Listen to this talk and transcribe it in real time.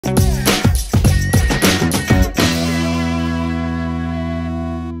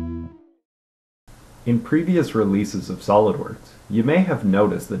In previous releases of SolidWorks, you may have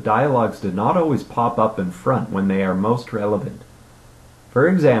noticed that dialogs do not always pop up in front when they are most relevant. For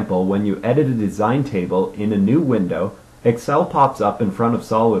example, when you edit a design table in a new window, Excel pops up in front of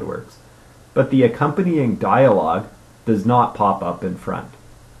SolidWorks, but the accompanying dialog does not pop up in front.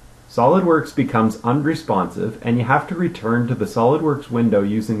 SolidWorks becomes unresponsive and you have to return to the SolidWorks window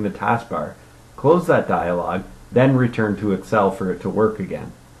using the taskbar, close that dialog, then return to Excel for it to work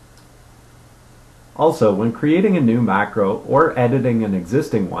again. Also, when creating a new macro or editing an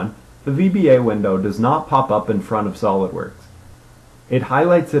existing one, the VBA window does not pop up in front of SolidWorks. It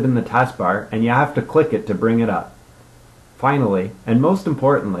highlights it in the taskbar and you have to click it to bring it up. Finally, and most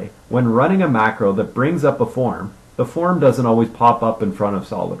importantly, when running a macro that brings up a form, the form doesn't always pop up in front of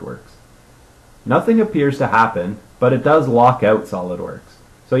SolidWorks. Nothing appears to happen, but it does lock out SolidWorks.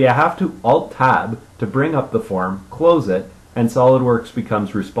 So you have to ALT+TAB to bring up the form, close it, and SolidWorks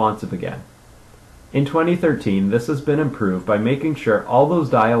becomes responsive again. In 2013, this has been improved by making sure all those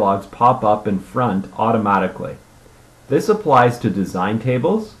dialogs pop up in front automatically. This applies to design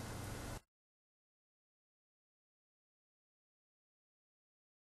tables,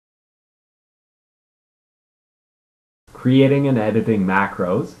 creating and editing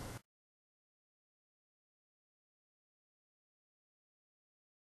macros,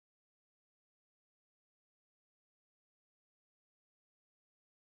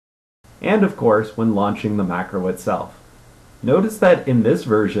 and of course when launching the macro itself. Notice that in this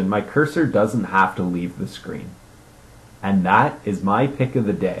version my cursor doesn't have to leave the screen. And that is my pick of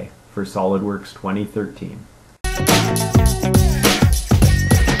the day for SolidWorks 2013.